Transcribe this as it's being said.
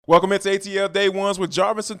Welcome into ATL Day Ones with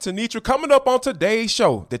Jarvis and Tenitra. Coming up on today's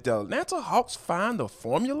show, did the Atlanta Hawks find the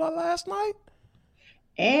formula last night?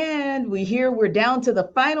 And we hear we're down to the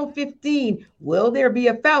final 15. Will there be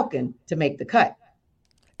a Falcon to make the cut?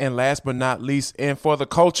 And last but not least, and for the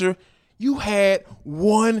culture, you had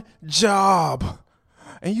one job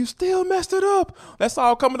and you still messed it up. That's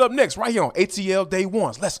all coming up next right here on ATL Day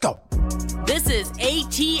Ones. Let's go. This is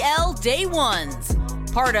ATL Day Ones,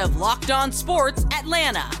 part of Locked On Sports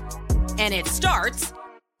Atlanta. And it starts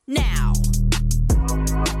now.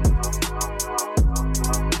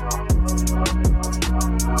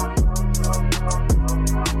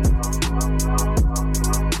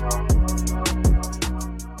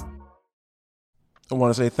 I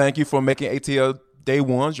want to say thank you for making ATL Day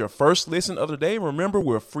Ones your first listen of the day. Remember,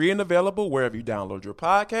 we're free and available wherever you download your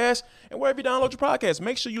podcast. And wherever you download your podcast,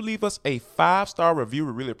 make sure you leave us a 5-star review.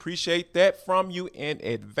 We really appreciate that from you in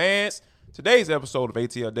advance. Today's episode of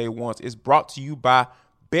ATL Day Ones is brought to you by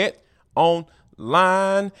Bet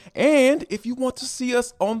Online. And if you want to see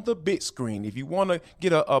us on the big screen, if you want to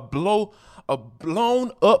get a blown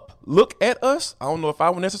up look at us, I don't know if I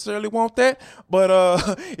would necessarily want that,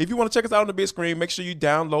 but if you want to check us out on the big screen, make sure you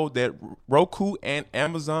download that Roku and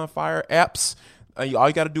Amazon Fire apps. All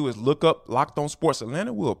you got to do is look up Locked On Sports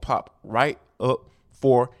Atlanta. We'll pop right up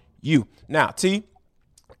for you. Now, T,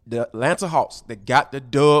 the Atlanta Hawks, they got the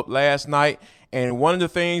dub last night, and one of the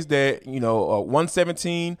things that,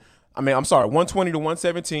 120 to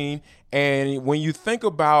 117, and when you think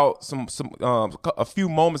about a few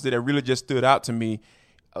moments that really just stood out to me,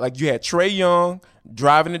 like you had Trae Young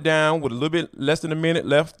driving it down with a little bit less than a minute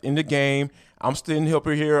left in the game. I'm still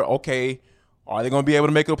helping here. Okay, are they going to be able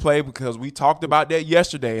to make a play? Because we talked about that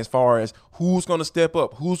yesterday as far as who's going to step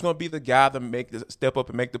up, who's going to be the guy to step up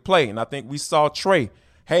and make the play. And I think we saw Trae.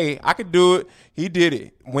 Hey, I could do it. He did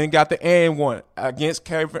it. When got the and one against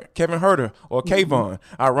Kevin Huerter or Kayvon,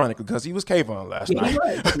 ironically, because he was Kayvon last night.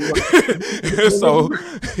 So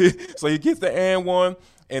he gets the and one,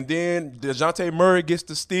 and then DeJounte Murray gets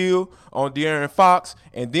the steal on De'Aaron Fox,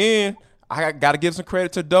 and then I got to give some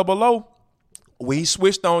credit to Double O. We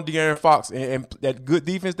switched on De'Aaron Fox and that good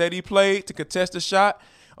defense that he played to contest the shot.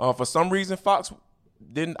 For some reason, Fox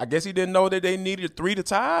he didn't know that they needed a 3 to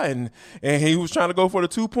tie, and he was trying to go for the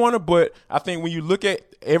 2-pointer. But I think when you look at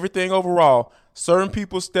everything overall, certain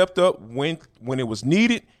people stepped up when it was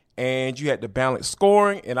needed, and you had to balance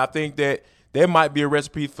scoring. And I think that there might be a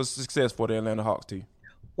recipe for success for the Atlanta Hawks team.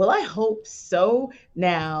 Well, I hope so.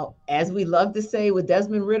 Now, as we love to say with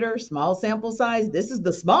Desmond Ridder, small sample size, this is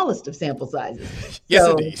the smallest of sample sizes. Yes,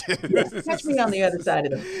 indeed. Catch me on the other side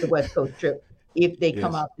of the West Coast trip if they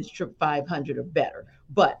come out this trip 500 or better.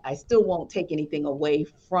 But I still won't take anything away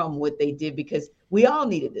from what they did, because we all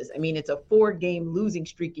needed this. I mean, it's a 4-game losing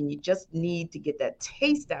streak, and you just need to get that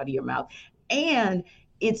taste out of your mouth. And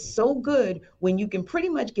it's so good when you can pretty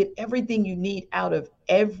much get everything you need out of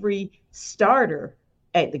every starter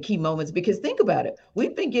at the key moments. Because think about it.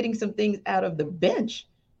 We've been getting some things out of the bench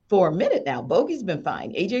for a minute now. Bogey's been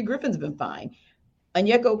fine. AJ Griffin's been fine.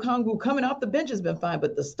 Onyeka Okongwu coming off the bench has been fine,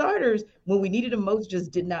 but the starters, when we needed them most, just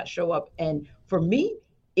did not show up. And for me,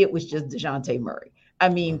 it was just DeJounte Murray. I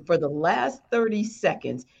mean, for the last 30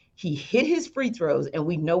 seconds, he hit his free throws, and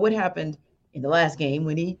we know what happened in the last game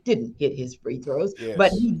when he didn't hit his free throws. Yes.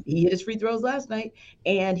 But he hit his free throws last night,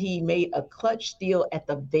 and he made a clutch steal at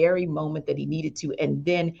the very moment that he needed to, and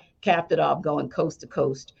then capped it off going coast to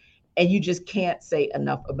coast. And you just can't say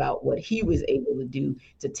enough about what he was able to do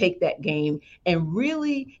to take that game. And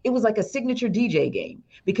really, it was like a signature DJ game,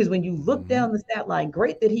 because when you look down the stat line,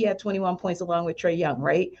 great that he had 21 points along with Trae Young,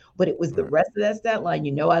 right? But it was the rest of that stat line.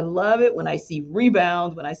 You know, I love it when I see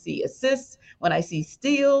rebounds, when I see assists, when I see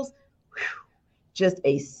steals. Just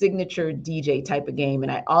a signature DJ type of game.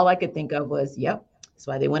 And all I could think of was, yep, that's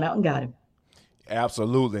why they went out and got him.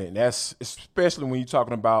 Absolutely. And that's especially when you're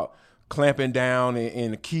talking about clamping down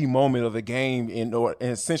in a key moment of the game and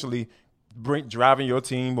essentially driving your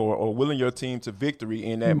team or willing your team to victory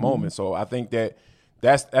in that moment. So I think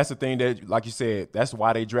that's the thing that, like you said, that's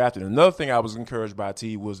why they drafted. Another thing I was encouraged by,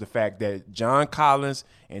 T, was the fact that John Collins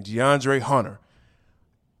and DeAndre Hunter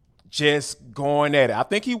just going at it. I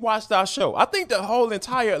think he watched our show. I think the whole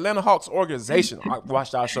entire Atlanta Hawks organization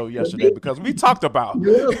watched our show yesterday, because we talked about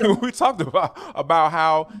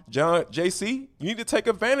how JC, you need to take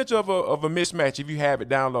advantage of a mismatch if you have it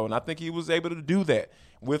down low. And I think he was able to do that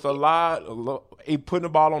with putting the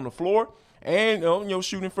ball on the floor and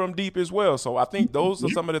shooting from deep as well. So I think those are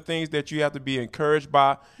some of the things that you have to be encouraged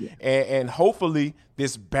by, and hopefully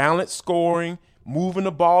this balanced scoring, moving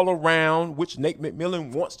the ball around, which Nate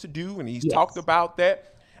McMillan wants to do, and he's talked about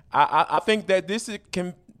that. I think that this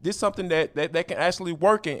can this something that can actually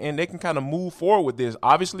work and they can kind of move forward with this.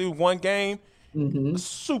 Obviously, one game,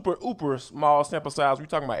 super uber small sample size. We're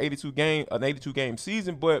talking about an 82 game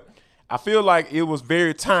season, but I feel like it was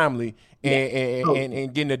very timely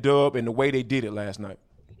and getting the dub and the way they did it last night.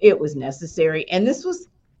 It was necessary, and this was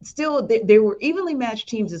still they were evenly matched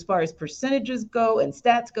teams as far as percentages go and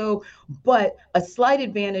stats go, but a slight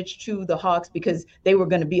advantage to the Hawks because they were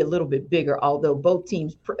going to be a little bit bigger, although both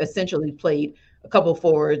teams essentially played a couple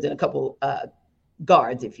forwards and a couple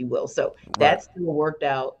guards, if you will. So that still worked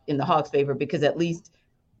out in the Hawks' favor because at least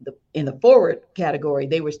in the forward category,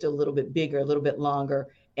 they were still a little bit bigger, a little bit longer.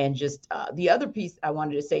 And just the other piece I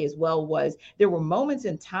wanted to say as well was there were moments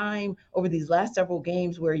in time over these last several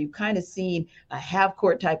games where you kind of seen a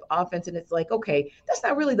half-court type offense, and it's like, okay, that's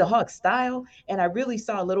not really the Hawks style. And I really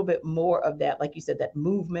saw a little bit more of that, like you said, that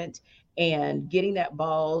movement and getting that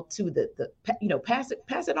ball to pass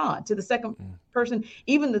it on to the second person,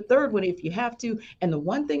 even the third one if you have to. And the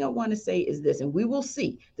one thing I want to say is this, and we will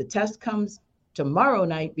see. The test comes tomorrow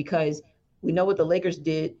night because we know what the Lakers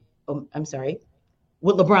did.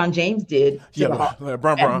 What LeBron James did.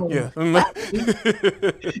 LeBron.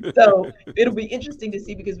 So it'll be interesting to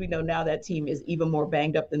see because we know now that team is even more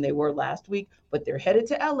banged up than they were last week, but they're headed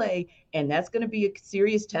to LA, and that's going to be a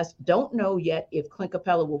serious test. Don't know yet if Clint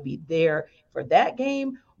Capella will be there for that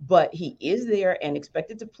game, but he is there and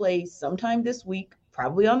expected to play sometime this week,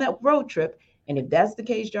 probably on that road trip. And if that's the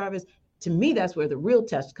case, Jarvis, to me, that's where the real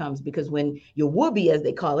test comes, because when your whoopee, as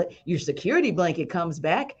they call it, your security blanket comes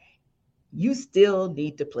back, you still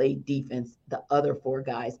need to play defense, the other four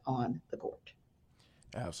guys on the court.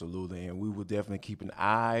 Absolutely, and we will definitely keep an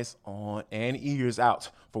eyes on and ears out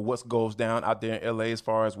for what goes down out there in LA as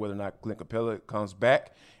far as whether or not Clint Capella comes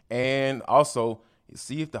back, and also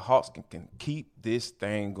see if the Hawks can keep this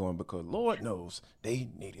thing going, because Lord knows they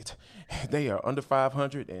need it. They are under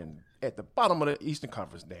 500 and at the bottom of the Eastern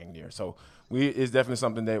Conference dang near. So it's definitely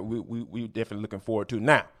something that we definitely looking forward to.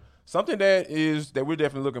 Now, something that we're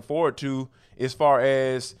definitely looking forward to as far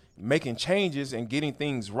as making changes and getting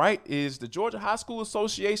things right is the Georgia High School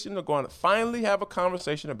Association are going to finally have a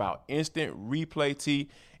conversation about instant replay T.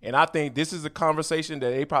 And I think this is a conversation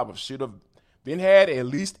that they probably should have been had at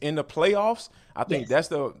least in the playoffs. I think that's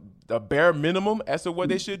the bare minimum as to what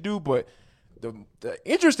they should do. But the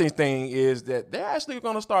interesting thing is that they're actually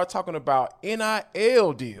going to start talking about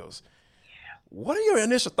NIL deals. What are your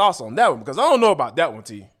initial thoughts on that one? Because I don't know about that one,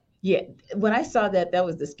 T. Yeah, when I saw that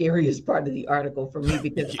was the scariest part of the article for me,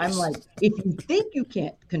 because I'm like, if you think you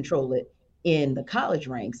can't control it in the college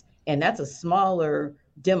ranks, and that's a smaller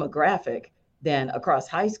demographic than across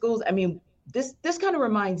high schools. I mean, this kind of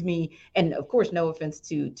reminds me, and of course, no offense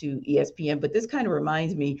to ESPN, but this kind of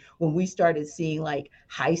reminds me when we started seeing like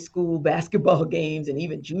high school basketball games and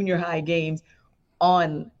even junior high games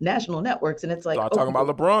on national networks, and it's like talking about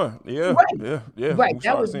LeBron, right.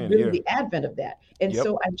 That was really the advent of that, and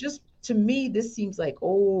so to me, this seems like,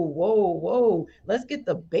 whoa, let's get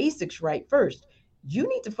the basics right first. You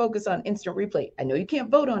need to focus on instant replay. I know you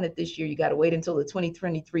can't vote on it this year. You got to wait until the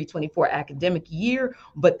 2023-24 academic year,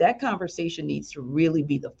 but that conversation needs to really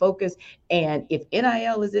be the focus. And if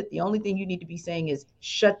NIL is it, the only thing you need to be saying is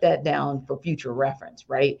shut that down for future reference,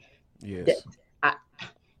 right? Yes.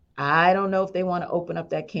 I don't know if they want to open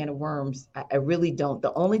up that can of worms. I really don't.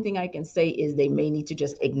 The only thing I can say is they may need to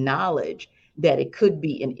just acknowledge that it could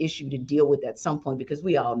be an issue to deal with at some point, because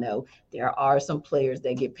we all know there are some players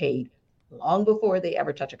that get paid long before they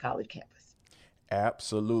ever touch a college campus.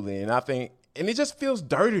 Absolutely. And I think, and it just feels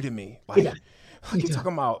dirty to me. Like, you're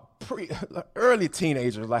talking about early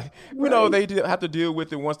teenagers. Like, we know they have to deal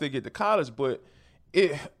with it once they get to college, but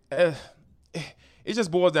it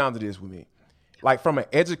just boils down to this with me. Like, from an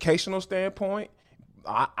educational standpoint,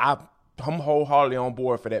 I'm wholeheartedly on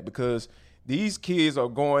board for that, because these kids are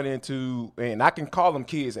going into, and I can call them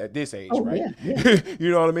kids at this age, right? Yeah. You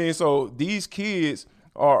know what I mean? So these kids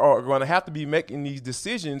are going to have to be making these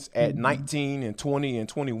decisions at 19 and 20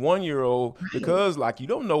 and 21-year-old, because like, you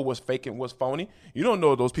don't know what's fake and what's phony. You don't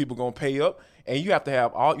know if those people going to pay up, and you have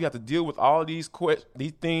to deal with all these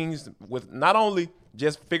things with not only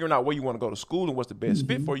just figuring out where you want to go to school and what's the best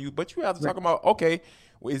fit for you, but you have to talk about, okay,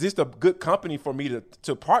 well, is this the good company for me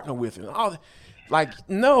to partner with? And all, like,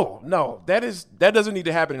 no, that doesn't need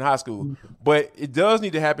to happen in high school, but it does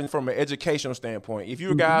need to happen from an educational standpoint. If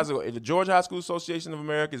you guys, the Georgia High School Association of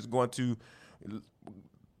America is going to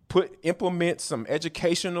implement some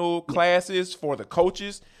educational classes for the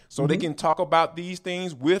coaches so they can talk about these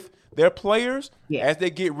things with their players as they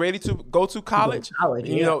get ready to go to college.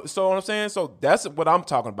 You know, so what I'm saying? So that's what I'm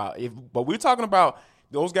talking about. But we're talking about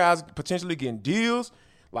those guys potentially getting deals.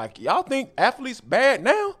 Like, y'all think athletes bad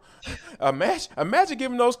now? Imagine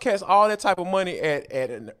giving those cats all that type of money at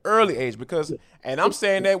an early age, because, and I'm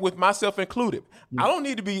saying that with myself included, I don't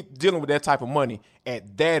need to be dealing with that type of money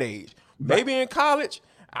at that age. Maybe in college,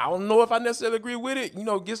 I don't know if I necessarily agree with it,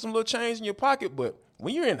 get some little change in your pocket, but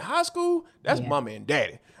when you're in high school, that's mama and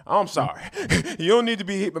daddy. I'm sorry. You don't need to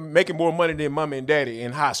be making more money than mama and daddy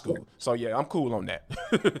in high school. So, yeah, I'm cool on that.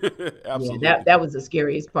 Absolutely. Yeah, that was the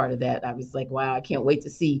scariest part of that. I was like, wow, I can't wait to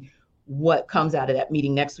see what comes out of that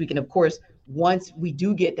meeting next week. And of course, once we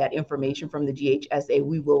do get that information from the GHSA,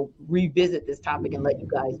 we will revisit this topic and let you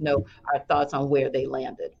guys know our thoughts on where they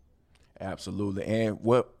landed. Absolutely. And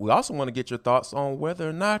what we also want to get your thoughts on whether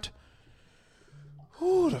or not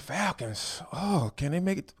the Falcons. Oh, can they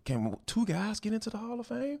make it? Can two guys get into the Hall of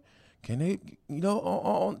Fame? Can they,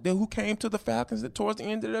 who came to the Falcons towards the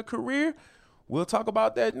end of their career? We'll talk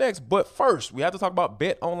about that next. But first, we have to talk about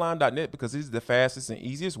betonline.net, because this is the fastest and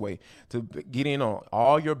easiest way to get in on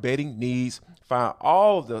all your betting needs. Find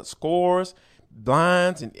all the scores,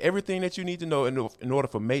 lines, and everything that you need to know in order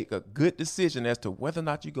to make a good decision as to whether or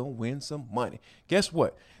not you're going to win some money. Guess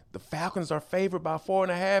what? The Falcons are favored by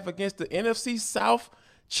 4.5 against the NFC South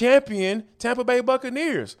champion Tampa Bay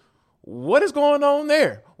Buccaneers. What is going on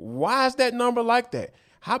there? Why is that number like that?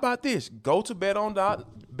 How about this? Go to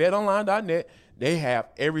betonline.net. They have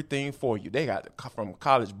everything for you. They got from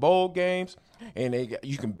college bowl games, and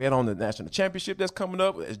you can bet on the national championship that's coming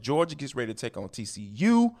up as Georgia gets ready to take on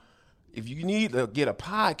TCU. If you need to get a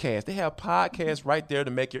podcast, they have podcasts right there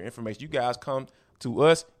to make your information. You guys come to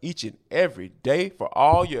us each and every day for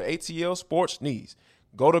all your ATL sports needs.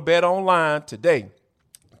 Go to BetOnline today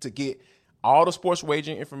to get all the sports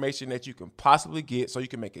wagering information that you can possibly get, so you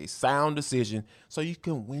can make a sound decision, so you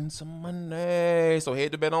can win some money. So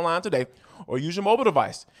head to BetOnline today, or use your mobile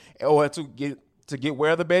device, or to get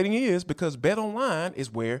where the betting is, because BetOnline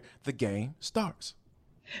is where the game starts.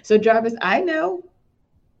 So Jarvis, I know,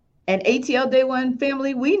 and ATL Day One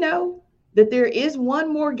family, we know that there is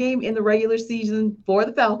one more game in the regular season for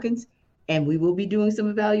the Falcons, and we will be doing some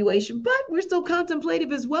evaluation, but we're still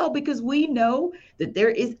contemplative as well, because we know that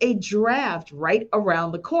there is a draft right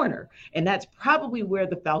around the corner, and that's probably where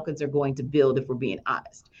the Falcons are going to build, if we're being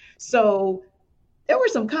honest. So there were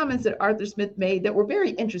some comments that Arthur Smith made that were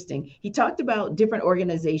very interesting. He talked about different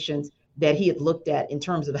organizations that he had looked at in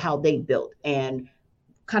terms of how they built and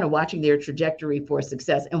kind of watching their trajectory for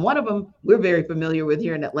success. And one of them we're very familiar with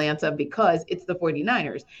here in Atlanta, because it's the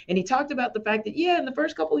 49ers. And he talked about the fact that, in the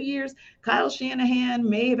first couple of years, Kyle Shanahan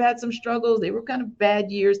may have had some struggles. They were kind of bad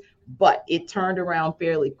years, but it turned around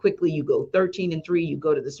fairly quickly. You go 13-3, you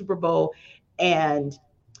go to the Super Bowl, and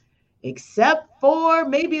except for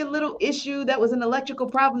maybe a little issue that was an electrical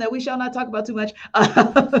problem that we shall not talk about too much,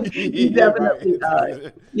 you definitely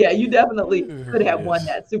could have won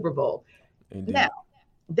that Super Bowl. Indeed. Now,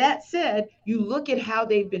 that said, you look at how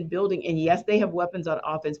they've been building, and yes, they have weapons on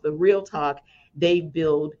offense, but real talk, they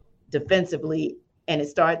build defensively, and it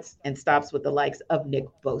starts and stops with the likes of Nick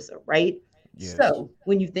Bosa, right? Yes. So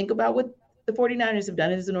when you think about what the 49ers have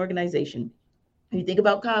done as an organization, you think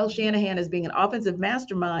about Kyle Shanahan as being an offensive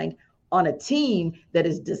mastermind on a team that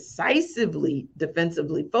is decisively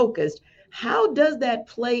defensively focused, how does that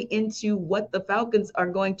play into what the Falcons are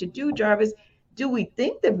going to do, Jarvis? Do we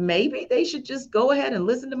think that maybe they should just go ahead and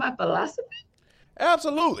listen to my philosophy?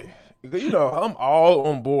 Absolutely. I'm all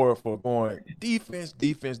on board for going defense.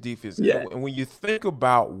 Yeah. And when you think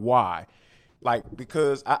about why,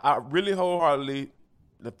 because I really wholeheartedly,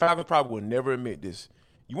 the Falcons probably will never admit this.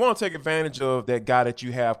 You want to take advantage of that guy that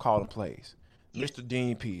you have calling plays, yes. Mr.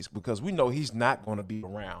 Dean Pease, because we know he's not going to be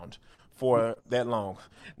around for that long.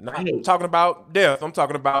 Not talking about death. I'm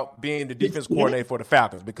talking about being the defense coordinator for the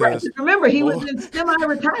Falcons, because remember, he was in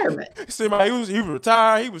semi-retirement. He was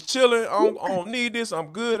retired. He was chilling. I don't need this.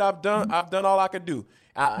 I'm good. I've done all I could do.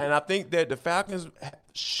 And I think that the Falcons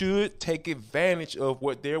should take advantage of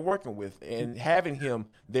what they're working with, and having him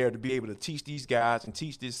there to be able to teach these guys and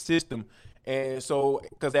teach this system. And so,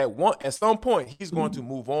 because at some point he's going to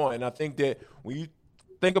move on. And I think that when you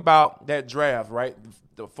think about that draft, right?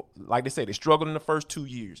 Like they say, they struggled in the first 2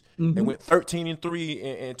 years. Mm-hmm. They went 13-3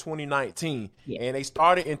 in 2019, and they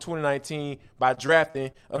started in 2019 by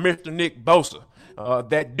drafting Mr. Nick Bosa,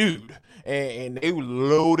 that dude, and they were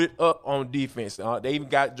loaded up on defense. They even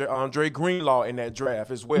got Andre Greenlaw in that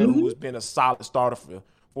draft as well, who has been a solid starter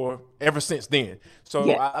for ever since then.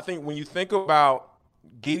 So I think when you think about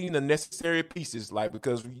getting the necessary pieces,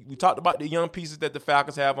 because we talked about the young pieces that the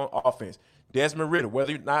Falcons have on offense. Desmond Ridder,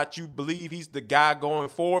 whether or not you believe he's the guy going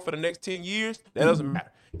forward for the next 10 years, that doesn't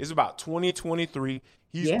matter. It's about 2023.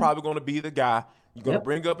 He's probably going to be the guy. You're going to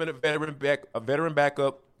bring up a veteran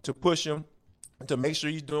backup to push him, to make sure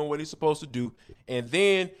he's doing what he's supposed to do. And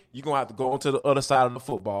then you're going to have to go onto the other side of the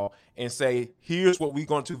football and say, here's what we're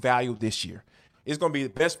going to value this year. It's going to be the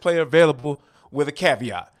best player available with a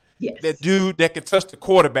caveat. Yes. That dude that can touch the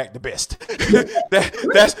quarterback the best.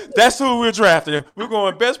 That's who we're drafting. We're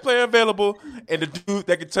going best player available and the dude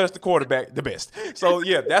that can touch the quarterback the best. So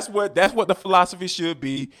yeah, that's what the philosophy should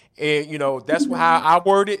be. And that's how I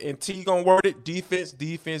word it, and T gonna word it: defense,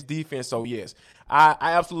 defense, defense. So yes, I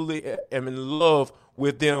absolutely am in love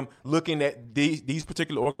with them looking at these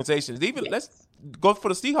particular organizations. Even let's go for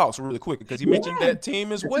the Seahawks really quick, because you mentioned that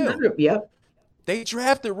team as well. Yep. They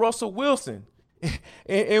drafted Russell Wilson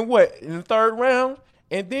in the third round,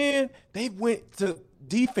 and then they went to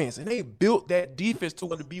defense, and they built that defense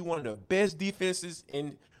to be one of the best defenses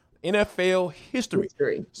in NFL history.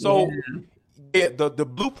 So the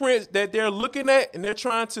blueprints that they're looking at and they're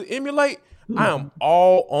trying to emulate, I am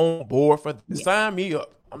all on board for this. Sign me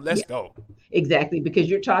up. Let's go. Exactly, because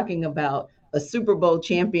you're talking about a Super Bowl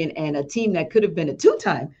champion and a team that could have been a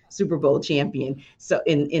 2-time Super Bowl champion. So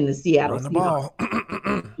in the Seattle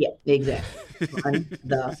Seahawks. Yeah, exactly. Run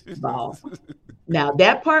the ball. Now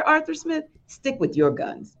that part, Arthur Smith, stick with your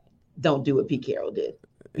guns. Don't do what Pete Carroll did.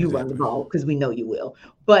 You run the ball, because we know you will.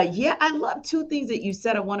 But yeah, I love two things that you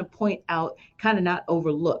said I want to point out, kind of not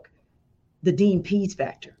overlook. The Dean Pease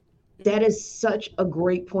factor. That is such a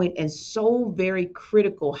great point and so very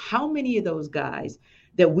critical. How many of those guys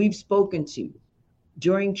that we've spoken to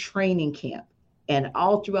during training camp and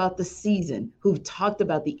all throughout the season who've talked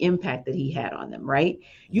about the impact that he had on them, right?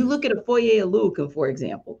 You look at Ofoye Oluokun, for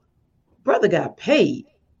example. Brother got paid,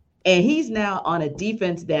 and he's now on a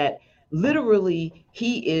defense that literally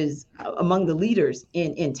he is among the leaders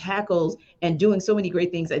in tackles and doing so many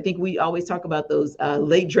great things. I think we always talk about those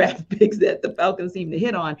late draft picks that the Falcons seem to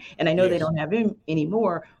hit on, and I know they don't have him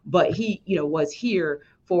anymore, but he was here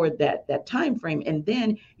for that time frame. And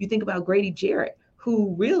then you think about Grady Jarrett,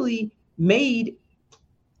 who really made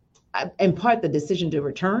in part the decision to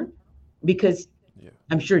return, because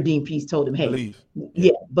I'm sure Dean Pease told him, hey, believe.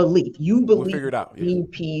 You believe we'll figure it out. Dean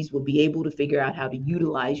Pease will be able to figure out how to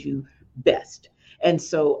utilize you best. And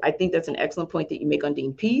so I think that's an excellent point that you make on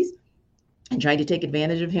Dean Pease and trying to take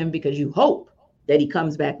advantage of him, because you hope that he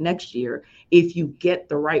comes back next year if you get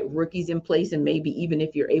the right rookies in place, and maybe even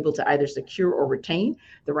if you're able to either secure or retain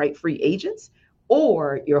the right free agents,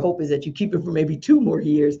 or your hope is that you keep him for maybe 2 more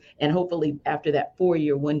years, and hopefully after that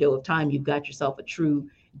 4-year window of time, you've got yourself a true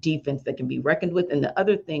defense that can be reckoned with. And the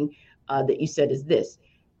other thing that you said is this: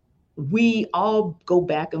 we all go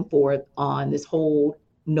back and forth on this whole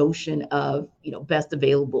notion of best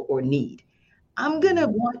available or need. I'm gonna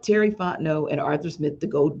want Terry Fontenot and Arthur Smith to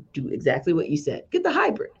go do exactly what you said. Get the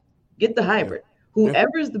hybrid.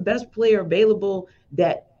 Whoever is the best player available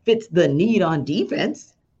that fits the need on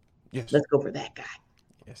defense, let's go for that guy.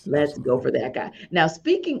 Let's go for that guy. Now,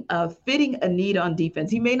 speaking of fitting a need on defense,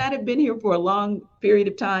 he may not have been here for a long period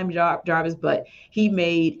of time, Jarvis, but he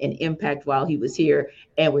made an impact while he was here.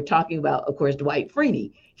 And we're talking about, of course, Dwight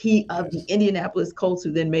Freeney. He of the Indianapolis Colts,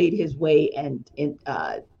 who then made his way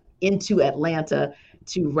into Atlanta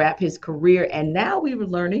to wrap his career. And now we were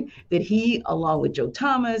learning that he, along with Joe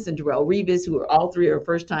Thomas and Darrelle Revis, who are all three are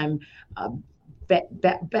first-time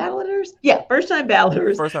balloters. First-time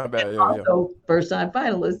balloters. Also first-time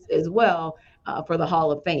finalists as well for the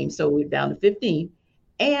Hall of Fame. So we're down to 15.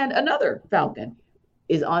 And another Falcon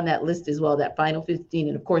is on that list as well, that final 15.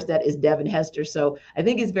 And of course, that is Devin Hester. So I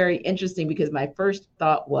think it's very interesting, because my first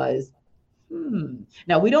thought was,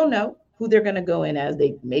 now we don't know who they're going to go in as.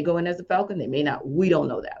 They may go in as a Falcon, they may not. We don't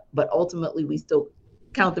know that. But ultimately, we still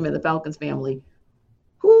count them in the Falcons family.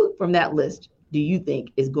 Who from that list do you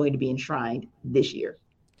think is going to be enshrined this year?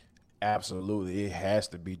 Absolutely, it has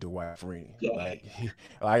to be Dwight Freeney.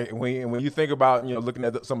 Like when you think about looking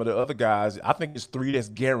at some of the other guys, I think it's 3 that's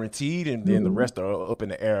guaranteed, and then the rest are up in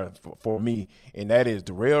the air for me. And that is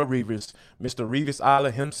Darrelle Revis, Mr. Revis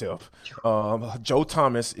Island himself. Joe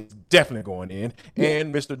Thomas is definitely going in,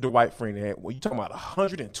 and Mr. Dwight Freeney. Well, you talking about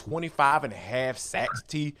 125.5 sacks?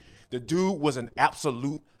 T. The dude was an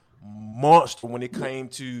absolute monster when it came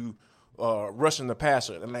to rushing the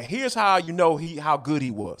passer. And here's how you know how good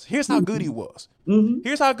he was. Here's how good he was.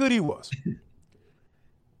 Here's how good he was.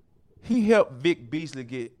 He helped Vic Beasley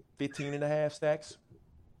get 15.5 sacks.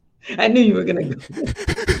 I knew you were going to go.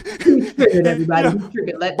 He triggered everybody. He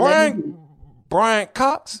triggered. Brian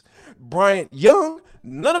Cox, Bryant Young,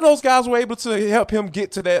 none of those guys were able to help him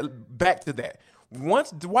get to that, back to that.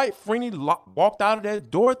 Once Dwight Freeney walked out of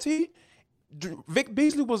that door, Vic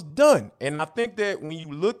Beasley was done. And I think that when you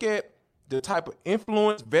look at the type of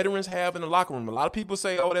influence veterans have in the locker room. A lot of people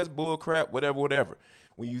say, oh, that's bull crap, whatever.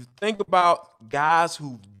 When you think about guys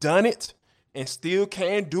who've done it and still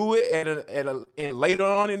can do it and later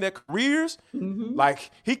on in their careers,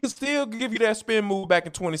 like he can still give you that spin move back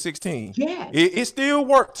in 2016. Yes. It still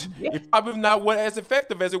worked. Yes. It probably not as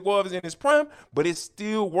effective as it was in his prime, but it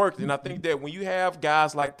still worked. And I think that when you have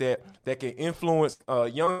guys like that can influence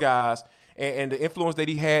young guys and the influence that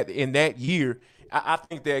he had in that year, I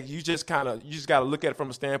think that you just got to look at it from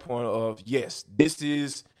a standpoint of, yes, this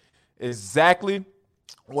is exactly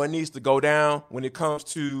what needs to go down when it comes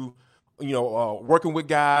to, working with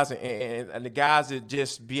guys and the guys that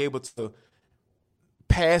just be able to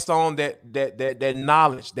pass on that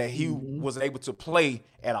knowledge that he was able to play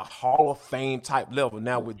at a Hall of Fame type level.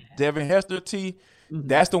 Now with Devin Hester,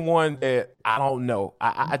 that's the one that I don't know.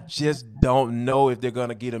 I just don't know if they're going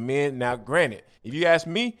to get him in. Now, granted, if you ask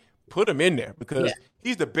me, put him in there because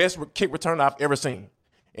he's the best kick returner I've ever seen.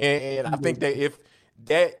 And I think that if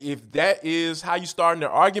that is how you start in the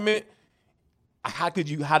argument, how do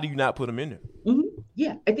you not put him in there?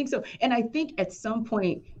 Yeah, I think so. And I think at some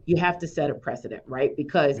point you have to set a precedent, right?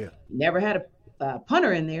 Because you never had a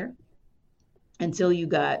punter in there until you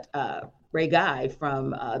got Ray Guy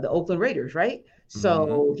from the Oakland Raiders, right?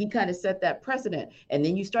 So he kind of set that precedent. And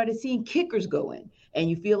then you started seeing kickers go in. And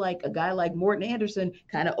you feel like a guy like Morton Anderson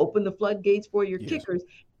kind of opened the floodgates for your kickers.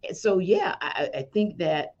 So, yeah, I think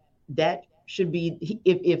that should be,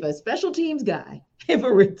 if a special teams guy, if a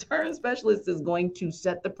return specialist is going to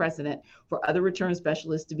set the precedent for other return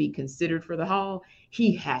specialists to be considered for the Hall,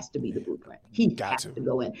 he has to be the blueprint. He has to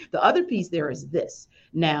go in. The other piece there is this.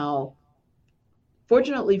 Now,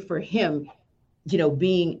 fortunately for him,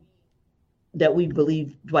 being that we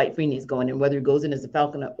believe Dwight Freeney is going in, whether he goes in as a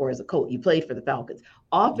Falcon or as a Colt, he played for the Falcons.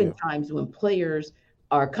 Oftentimes when players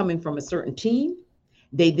are coming from a certain team,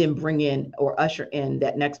 they then bring in or usher in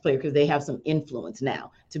that next player because they have some influence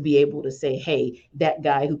now to be able to say, hey, that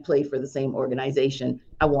guy who played for the same organization,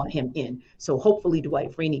 I want him in. So hopefully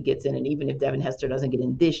Dwight Freeney gets in, and even if Devin Hester doesn't get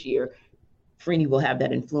in this year, Freeney will have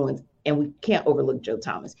that influence. And we can't overlook Joe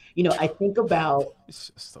Thomas. I think about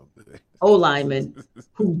O-linemen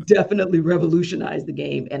who definitely revolutionized the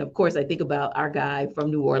game. And of course, I think about our guy from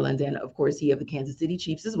New Orleans, and of course, he of the Kansas City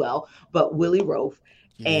Chiefs as well, but Willie Roaf.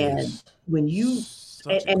 And when you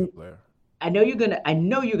I know you're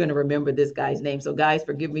gonna remember this guy's name. So guys,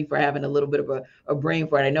 forgive me for having a little bit of a brain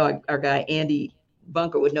for it. I know our guy Andy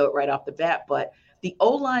Bunker would know it right off the bat, but the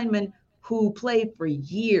O-lineman who played for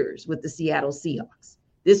years with the Seattle Seahawks.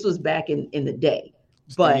 This was back in the day.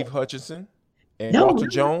 Steve Hutchinson and Walter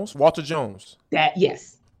Jones. Walter Jones.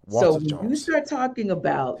 Yes. Walter Jones. You start talking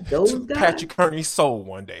about those guys. Patrick Kearney's soul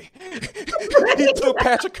one day. He took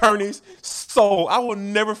Patrick Kearney's soul. I will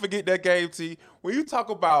never forget that game, T. When you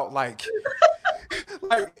talk about like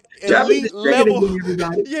elite level.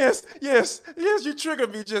 Yes, you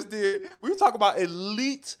triggered me just did. When you talk about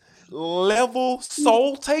elite level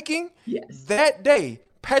soul taking, that day,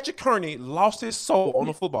 Patrick Kearney lost his soul on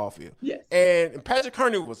the football field. Yes. And Patrick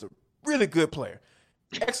Kearney was a really good player.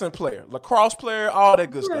 Excellent player. Lacrosse player, all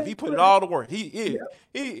that good stuff. He put it all to work. He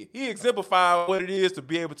exemplified what it is to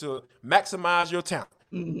be able to maximize your talent.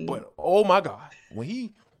 But, oh, my God, when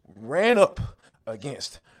he ran up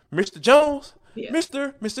against Mr. Jones,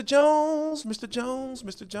 Mr. Jones.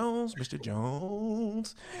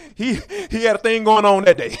 He had a thing going on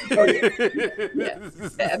that day.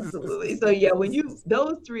 Yes, absolutely. So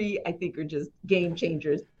those three, I think, are just game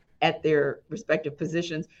changers at their respective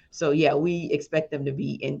positions. So we expect them to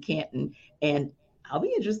be in Canton, and I'll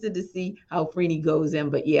be interested to see how Freeney goes in.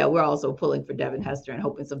 But we're also pulling for Devin Hester and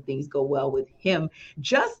hoping some things go well with him.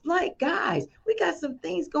 Just like, guys, we got some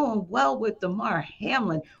things going well with DeMar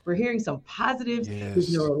Hamlin. We're hearing some positives. Yes.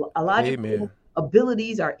 His neurological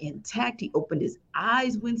abilities are intact. He opened his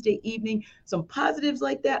eyes Wednesday evening. Some positives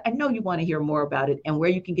like that. I know you want to hear more about it. And where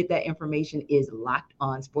you can get that information is Locked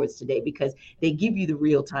On Sports Today, because they give you the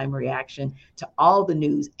real-time reaction to all the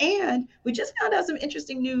news. And we just found out some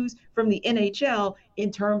interesting news from the NHL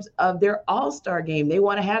in terms of their All-Star game. They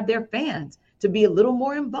want to have their fans to be a little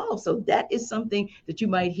more involved. So that is something that you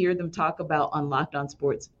might hear them talk about on Locked On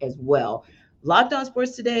Sports as well. Locked On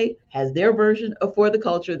Sports Today has their version of For the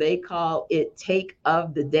Culture. They call it Take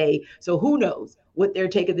of the Day. So who knows what their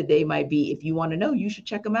take of the day might be. If you want to know, you should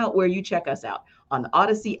check them out where you check us out, on the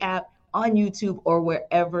Odyssey app, on YouTube, or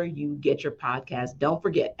wherever you get your podcast. Don't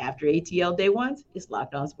forget, after ATL Day Ones, it's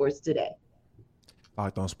Locked On Sports Today.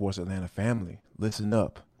 Locked On Sports Atlanta family, listen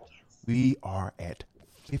up. We are at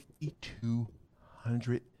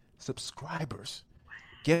 5,200 subscribers.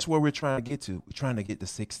 Guess where we're trying to get to? We're trying to get to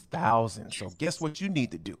 6,000. So guess what you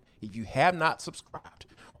need to do? If you have not subscribed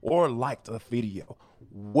or liked a video,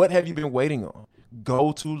 what have you been waiting on?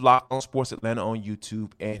 Go to Locked On Sports Atlanta on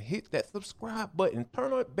YouTube and hit that subscribe button.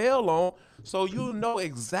 Turn that bell on so you'll know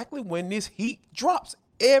exactly when this heat drops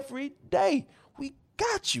every day. We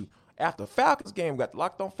got you. After Falcons game, we got the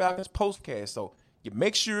Locked On Falcons postcast. So you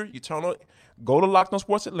make sure you go to Locked On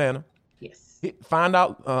Sports Atlanta. Yes. Find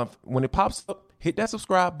out when it pops up, hit that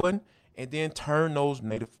subscribe button, and then turn those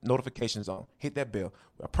notifications on. Hit that bell.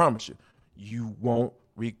 I promise you, you won't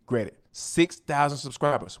regret it. 6,000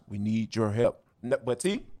 subscribers. We need your help. But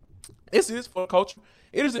see, this is for the culture.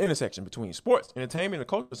 It is an intersection between sports, entertainment, and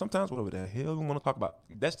culture. Sometimes whatever the hell we want to talk about.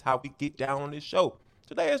 That's how we get down on this show.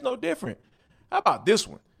 Today is no different. How about this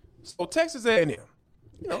one? So Texas A&M,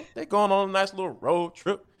 they're going on a nice little road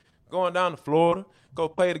trip, going down to Florida, go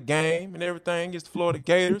play the game and everything against the Florida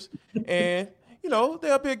Gators. And,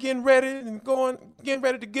 they're up here getting ready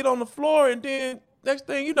to get on the floor. And then next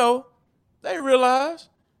thing you know, they realize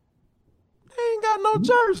they ain't got no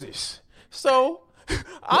jerseys. So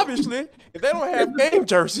obviously, if they don't have game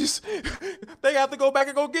jerseys, they have to go back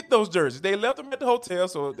and go get those jerseys. They left them at the hotel,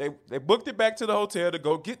 so they booked it back to the hotel to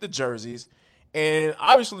go get the jerseys. And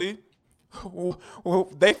obviously,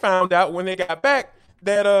 they found out when they got back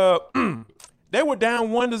that they were down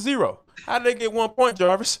 1-0. How did they get 1 point,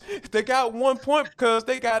 Jarvis? They got 1 point because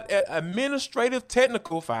they got an administrative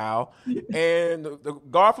technical foul, and the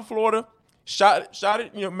guard for Florida shot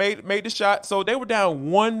it, made the shot. So they were down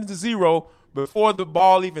 1-0 before the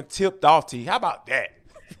ball even tipped off to you. How about that?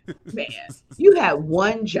 Man, you had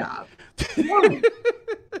one job. One.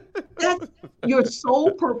 That's your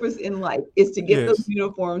sole purpose in life is to get those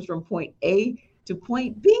uniforms from point A to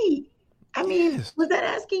point B. I mean, was that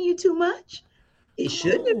asking you too much? It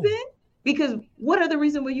shouldn't have been. Because what other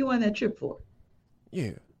reason were you on that trip for?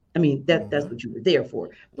 Yeah. I mean, that's what you were there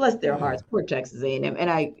for. Bless their hearts, poor Texas A&M.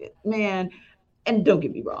 And don't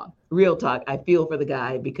get me wrong, real talk, I feel for the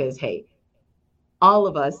guy because, hey, all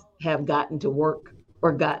of us have gotten to work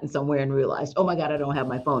or gotten somewhere and realized, oh my God, I don't have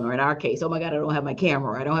my phone. Or in our case, oh my God, I don't have my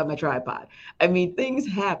camera. Or I don't have my tripod. I mean, things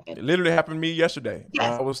happen. It literally happened to me yesterday.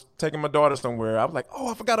 Yes. I was taking my daughter somewhere. I was like,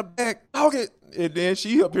 oh, I forgot a bag. Okay. And then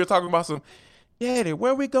she up here talking about Daddy,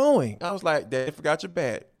 where are we going? I was like, Daddy, forgot your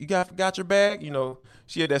bag. You forgot your bag?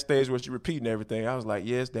 She had that stage where she repeating everything. I was like,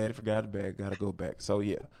 yes, Daddy, forgot the bag. Got to go back. So,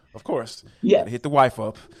 yeah, of course. Yeah. Gotta hit the wife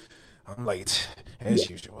up. I'm late, as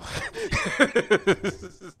usual.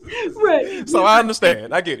 Right. So I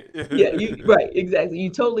understand. I get it. Yeah, right, exactly. You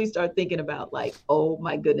totally start thinking about like, oh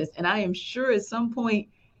my goodness. And I am sure at some point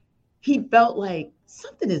he felt like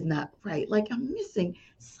something is not right. Like I'm missing.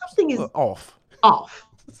 Something is off.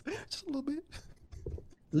 Just a little bit.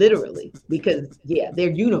 Literally, because their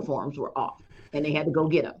uniforms were off and they had to go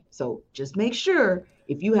get them. So just make sure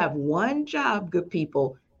if you have one job, good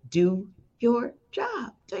people, do your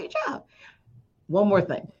job. Do your job. One more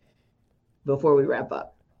thing before we wrap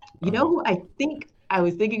up. You know who I think I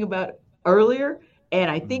was thinking about earlier, and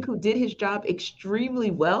I think who did his job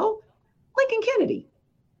extremely well? Lincoln Kennedy.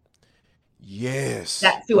 Yes,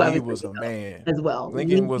 that's who he was a man as well.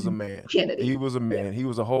 Lincoln was a man. Kennedy. He was a man. Yeah. He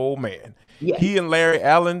was a whole man. Yes. He and Larry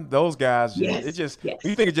Allen, those guys. Yes. It just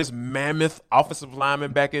you think it's just mammoth offensive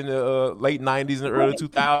linemen back in the late '90s and early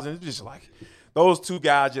 2000s. It's just like those two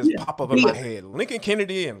guys just pop up in my head. Lincoln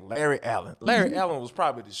Kennedy and Larry Allen. Larry Allen was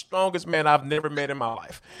probably the strongest man I've never met in my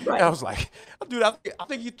life. Right. And I was like, dude, I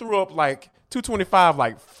think he threw up like 225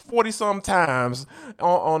 like 40 some times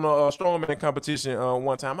on a strongman competition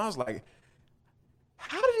one time. I was like,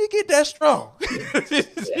 how did he get that strong?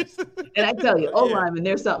 Yes. And I tell you, O-linemen,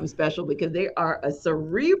 they're something special because they are a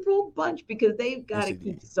cerebral bunch because they've got to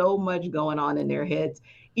keep so much going on in their heads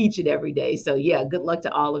each and every day. So good luck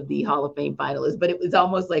to all of the Hall of Fame finalists. But it was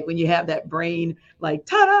almost like when you have that brain like,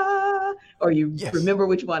 ta-da, or you remember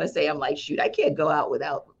what you want to say. I'm like, shoot, I can't go out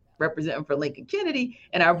without representing for Lincoln Kennedy.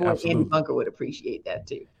 And our boy Andy Bunker would appreciate that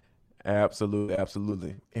too.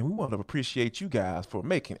 Absolutely. And we want to appreciate you guys for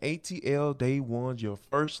making ATL Day One your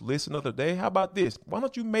first listen of the day. How about this? Why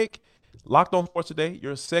don't you make Locked On Sports Today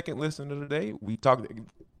your second listen of the day?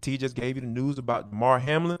 T just gave you the news about Damar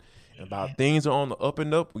Hamlin and about things are on the up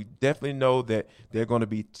and up. We definitely know that they're going to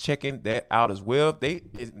be checking that out as well.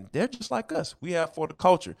 They're just like us. We have For the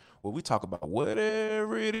Culture where we talk about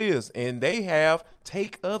whatever it is, and they have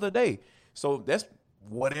Take of the Day. So that's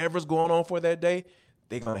whatever's going on for that day.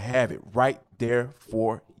 They're going to have it right there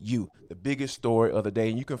for you, the biggest story of the day.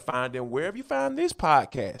 And you can find them wherever you find this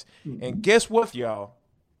podcast. Mm-hmm. And guess what, y'all?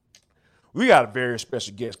 We got a very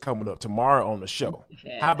special guest coming up tomorrow on the show.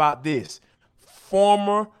 Yeah. How about this?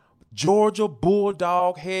 Former Georgia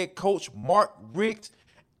Bulldog head coach Mark Richt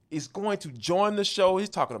is going to join the show. He's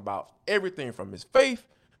talking about everything from his faith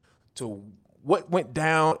to what went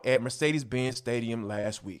down at Mercedes-Benz Stadium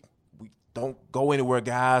last week. We don't go anywhere,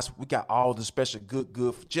 guys. We got all the special good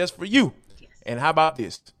just for you. Yes. And how about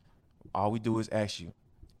this? All we do is ask you,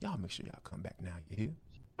 y'all make sure y'all come back now. You hear?